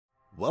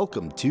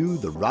Welcome to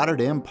the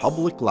Rotterdam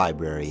Public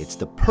Library. It's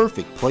the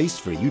perfect place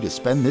for you to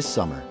spend this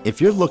summer. If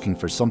you're looking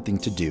for something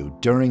to do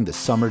during the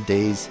summer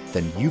days,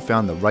 then you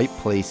found the right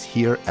place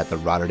here at the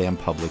Rotterdam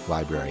Public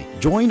Library.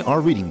 Join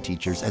our reading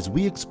teachers as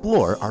we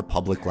explore our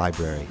public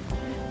library.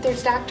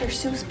 There's Dr.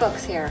 Seuss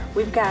books here.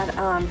 We've got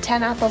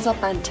 10 apples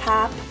up on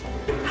top,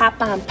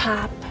 Hop on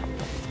Pop,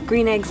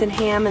 Green Eggs and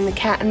Ham, and The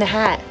Cat in the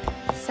Hat.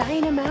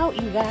 Sign them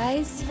out, you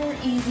guys. They're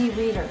easy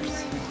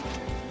readers.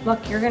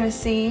 Look, you're gonna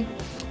see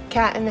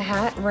Cat in the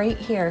Hat right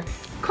here.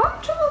 Come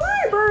to the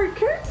library,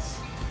 kids,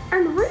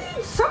 and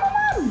read some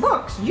of my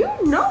books. You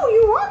know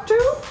you want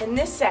to. In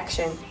this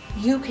section,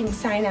 you can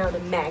sign out a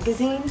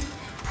magazine,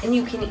 and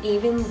you can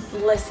even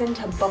listen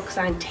to books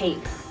on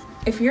tape.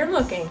 If you're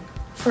looking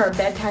for a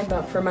bedtime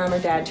book for mom or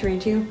dad to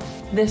read you,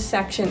 this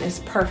section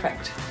is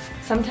perfect.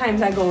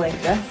 Sometimes I go like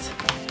this,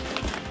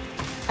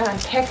 and I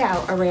pick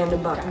out a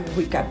random book.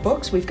 We've got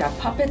books, we've got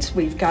puppets,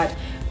 we've got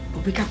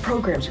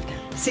programs.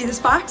 See this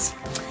box?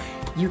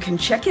 You can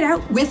check it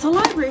out with a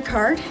library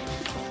card,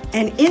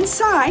 and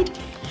inside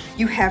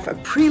you have a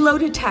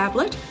preloaded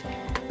tablet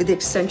with the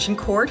extension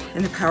cord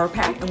and the power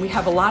pack, and we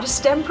have a lot of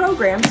STEM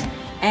programs,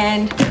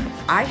 and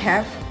I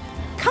have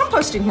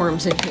composting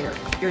worms in here.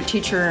 If you're a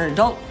teacher or an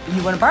adult and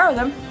you want to borrow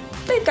them,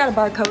 they've got a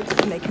barcode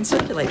and they can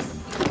circulate.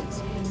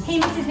 Hey,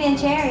 Mrs.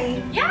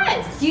 Mancheri.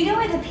 Yes! Do you know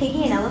where the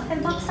piggy and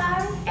elephant books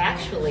are?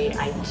 Actually,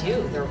 I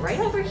do. They're right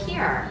over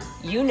here.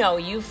 You know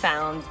you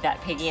found that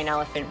piggy and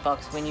elephant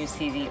books when you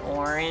see the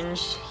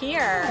orange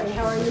here. Hey,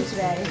 how are you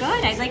today?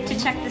 Good. I'd like to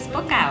check this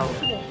book out.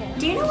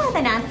 Do you know where the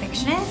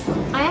nonfiction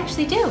is? I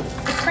actually do.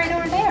 It's right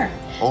over there.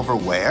 Over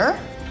where?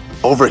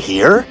 Over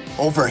here?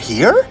 Over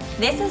here?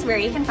 This is where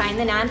you can find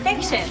the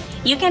nonfiction.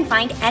 You can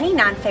find any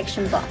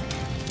nonfiction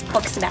book.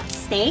 Books about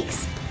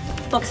snakes,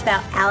 books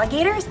about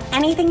alligators,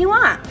 anything you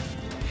want.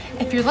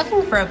 If you're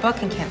looking for a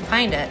book and can't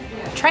find it,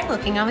 try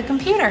looking on the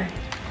computer.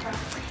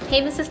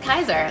 Hey, Mrs.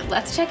 Kaiser,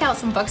 let's check out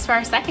some books for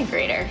our second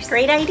graders.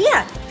 Great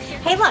idea.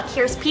 Hey, look,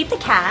 here's Pete the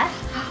Cat.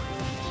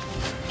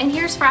 And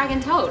here's Frog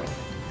and Toad.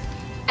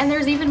 And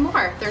there's even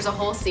more. There's a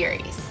whole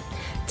series.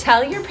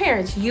 Tell your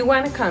parents you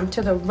want to come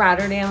to the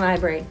Rotterdam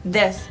Library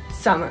this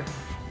summer.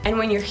 And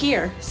when you're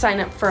here,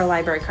 sign up for a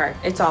library card.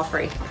 It's all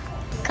free.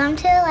 Come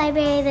to the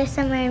library this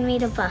summer and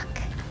read a book.